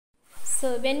So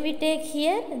when we take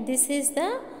here, this is the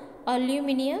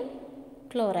aluminum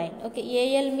chloride. Okay,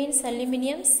 Al means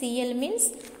aluminum, Cl means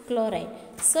chloride.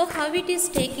 So how it is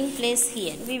taking place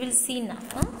here, we will see now.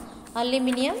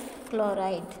 Aluminum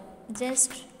chloride.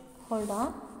 Just hold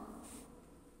on.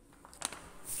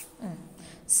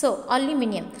 So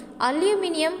aluminum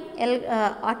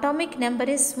atomic number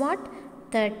is what?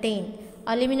 13.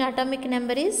 Aluminum atomic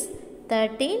number is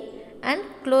 13 and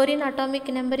chlorine atomic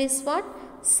number is what?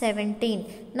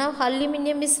 17. Now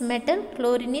aluminum is metal,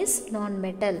 chlorine is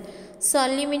non-metal. So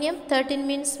aluminum 13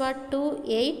 means what? 2,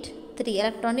 8, 3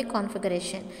 electronic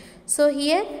configuration. So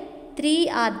here 3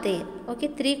 are there. Okay,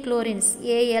 3 chlorines,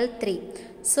 Al3.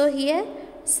 So here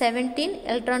 17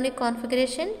 electronic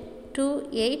configuration, 2,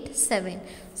 8, 7.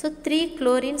 So 3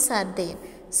 chlorines are there.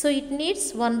 So it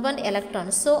needs 1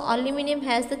 electron. So aluminum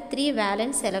has the 3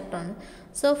 valence electrons.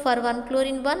 So for one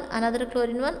chlorine 1, another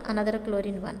chlorine 1, another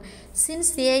chlorine 1.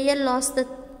 Since Al lost the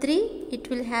 3, it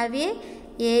will have a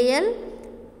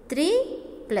Al3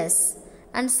 plus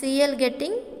and Cl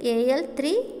getting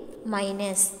Al3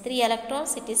 minus. 3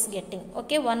 electrons it is getting.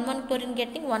 Okay, 1 chlorine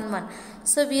getting 1.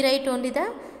 So we write only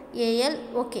the Al.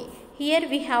 Okay, here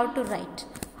we have to write.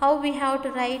 How we have to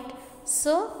write?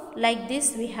 So like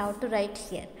this we have to write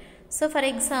here. So for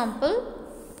example,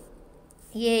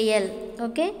 Al.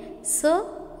 Okay, so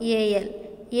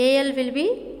Al will be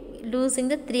losing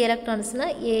the 3 electrons, na?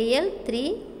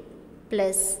 Al3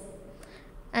 plus,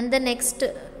 and the next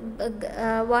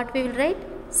what we will write?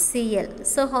 Cl.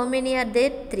 So how many are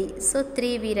there? 3. So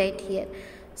 3 we write here.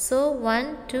 So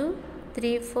 1, 2,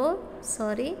 3, 4.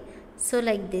 Sorry. So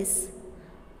like this.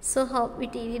 So how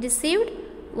it received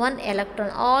 1 electron.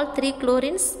 All 3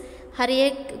 chlorines, her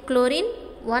chlorine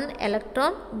 1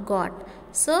 electron got.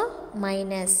 So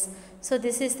minus. So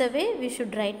this is the way we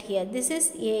should write here. This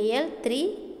is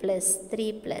Al3 plus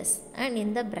 3 plus and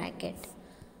in the bracket.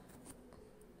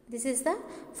 This is the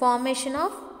formation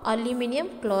of aluminum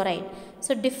chloride.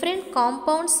 So different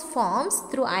compounds forms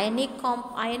through ionic bond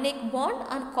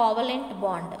and covalent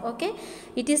bond. Okay,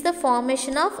 it is the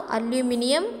formation of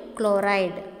aluminum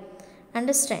chloride.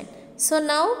 Understand? So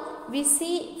now we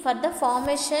see for the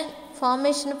formation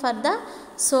for the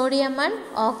sodium and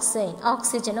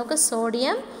oxygen. Okay,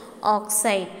 sodium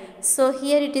oxide. So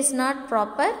here it is not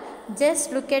proper.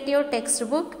 Just look at your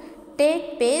textbook.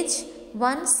 Take page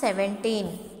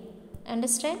 117.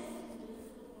 Understand?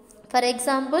 For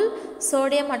example,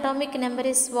 sodium atomic number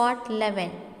is what?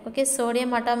 11. Okay,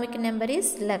 sodium atomic number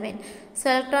is 11. So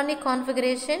electronic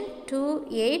configuration 2,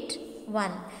 8,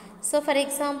 1. So for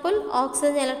example,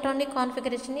 oxygen electronic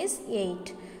configuration is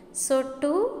 8. So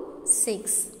 2,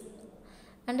 6.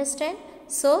 Understand?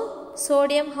 So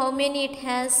sodium, how many it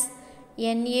has?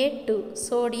 Na2,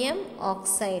 sodium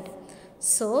oxide.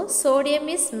 So sodium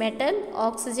is metal,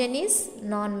 oxygen is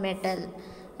non-metal.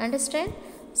 Understand?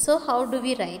 So how do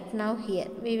we write? Now here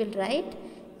we will write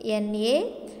Na.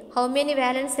 How many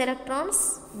valence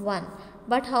electrons? 1.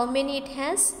 But how many it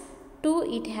has? 2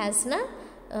 it has, na?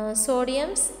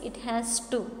 Sodiums it has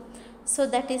 2. So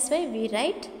that is why we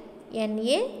write Na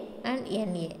and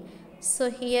Na. So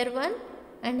here 1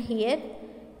 and here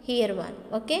 1.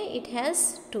 Okay, it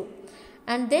has 2.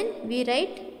 And then we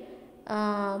write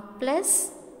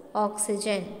plus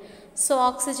oxygen. So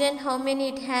oxygen, how many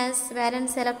it has?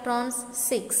 Valence electrons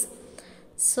 6.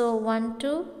 So 1,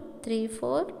 2, 3,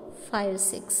 4, 5,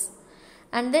 6.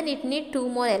 And then it need 2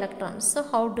 more electrons. So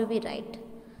how do we write?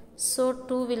 So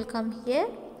 2 will come here.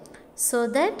 So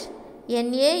that Na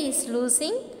is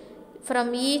losing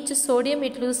from each sodium,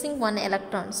 it losing 1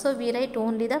 electron. So we write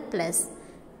only the plus.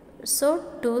 So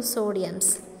 2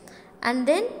 sodiums. And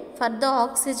then for the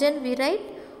oxygen we write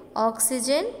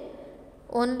oxygen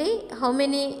only how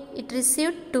many it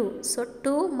received? 2. So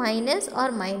 2 minus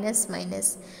or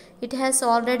minus. It has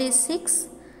already 6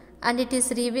 and it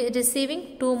is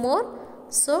receiving 2 more.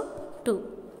 So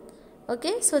 2.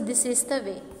 Okay, so this is the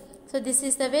way. So this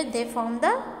is the way they form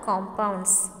the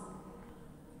compounds.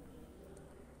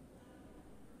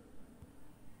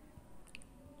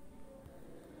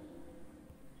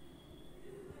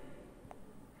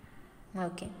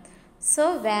 Okay.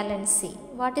 So valency.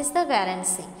 What is the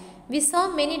valency? We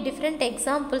saw many different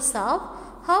examples of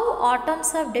how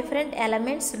atoms of different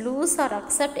elements lose or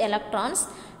accept electrons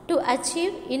to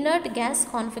achieve inert gas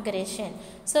configuration.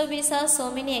 So we saw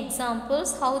so many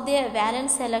examples how their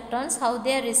valence electrons, how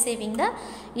they are receiving the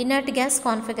inert gas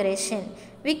configuration.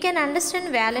 We can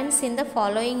understand valence in the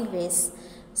following ways.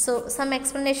 So some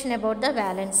explanation about the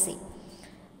valency.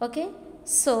 Okay.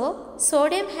 So,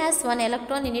 sodium has one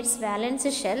electron in its valence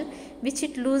shell which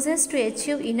it loses to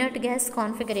achieve inert gas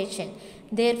configuration.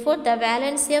 Therefore, the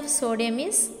valency of sodium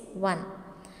is 1.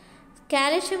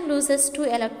 Calcium loses 2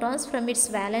 electrons from its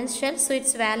valence shell, so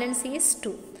its valency is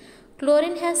 2.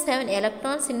 Chlorine has 7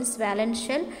 electrons in its valence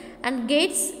shell and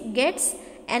gets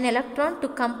an electron to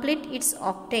complete its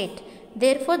octet.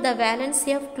 Therefore, the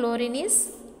valency of chlorine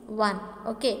is 1.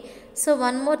 Okay. So,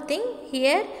 one more thing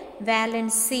here,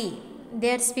 valency.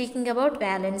 They are speaking about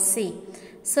valency.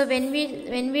 So, when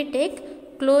we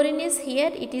take chlorine is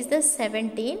here, it is the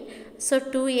 17. So,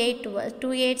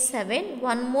 287.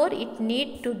 One more it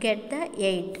need to get the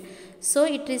 8. So,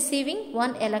 it receiving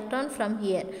 1 electron from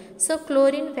here. So,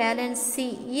 chlorine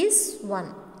valency is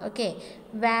 1. Okay.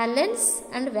 Valence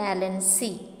and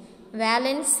valency.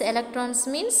 Valence electrons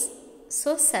means,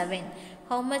 so 7.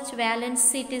 How much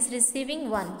valency it is receiving?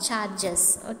 1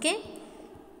 charges. Okay.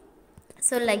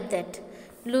 So, like that.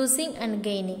 Losing and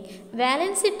gaining.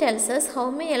 Valency tells us how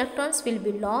many electrons will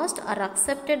be lost or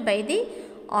accepted by the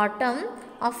atom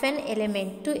of an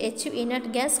element to achieve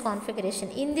inert gas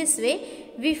configuration. In this way,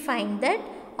 we find that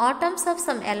atoms of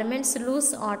some elements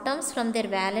lose atoms from their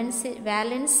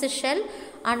valence shell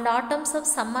and atoms of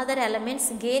some other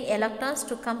elements gain electrons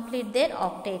to complete their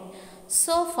octet.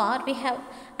 So far, we have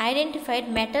identified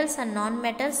metals and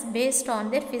non-metals based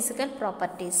on their physical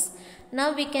properties.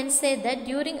 Now we can say that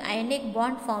during ionic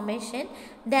bond formation,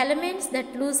 the elements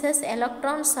that loses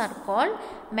electrons are called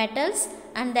metals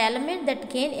and the elements that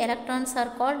gain electrons are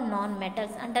called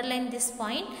non-metals. Underline this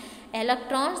point.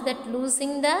 Electrons that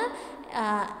losing the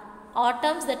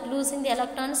atoms that losing the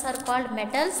electrons are called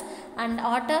metals and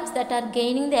atoms that are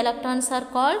gaining the electrons are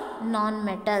called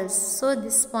non-metals. So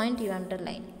this point you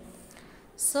underline.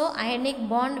 So ionic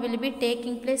bond will be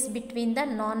taking place between the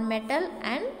non-metal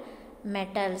and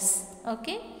metals.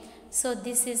 Okay. So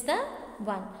this is the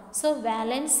one. So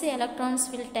valency electrons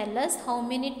will tell us how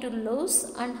many to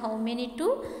lose and how many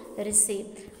to receive.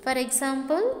 For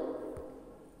example,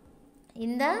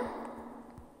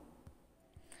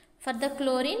 for the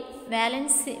chlorine,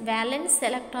 valence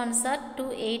electrons are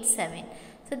 287.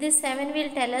 So this 7 will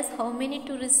tell us how many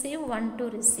to receive, 1 to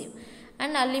receive.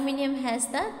 And aluminium has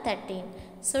the 13.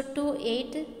 So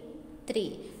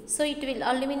 283. So it will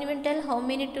aluminium tell how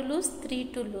many to lose, 3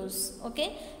 to lose.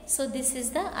 Okay. So this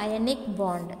is the ionic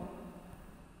bond.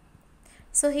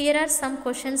 So here are some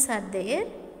questions are there.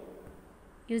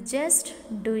 You just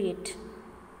do it.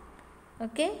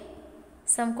 Okay.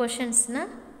 Some questions na.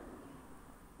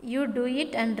 You do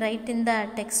it and write in the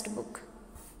textbook.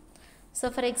 So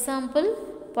for example,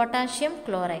 potassium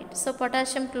chloride. So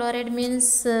potassium chloride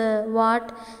means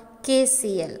what?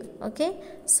 KCl. Okay.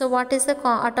 So what is the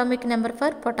atomic number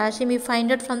for potassium? You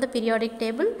find it from the periodic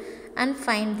table and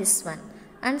find this one.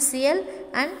 And Cl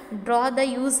and draw the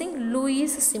using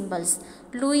Lewis symbols.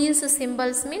 Lewis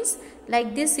symbols means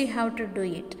like this you have to do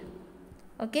it.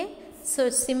 Okay. So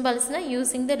symbols na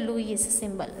using the Lewis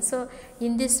symbol. So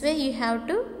in this way you have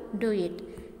to do it.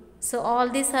 So all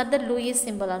these are the Lewis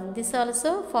symbol. And this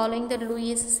also following the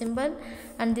Lewis symbol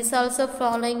and this also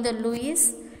following the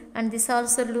Lewis and this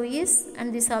also Lewis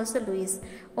and this also Lewis.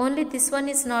 Only this one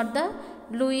is not the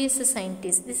Lewis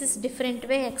scientist. This is different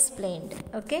way explained.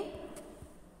 Okay.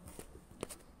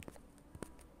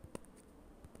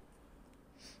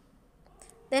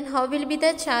 Then how will be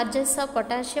the charges of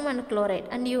potassium and chloride?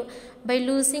 And you by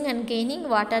losing and gaining,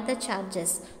 what are the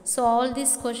charges? So all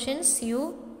these questions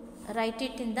you write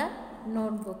it in the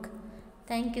notebook.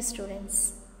 Thank you,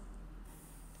 students.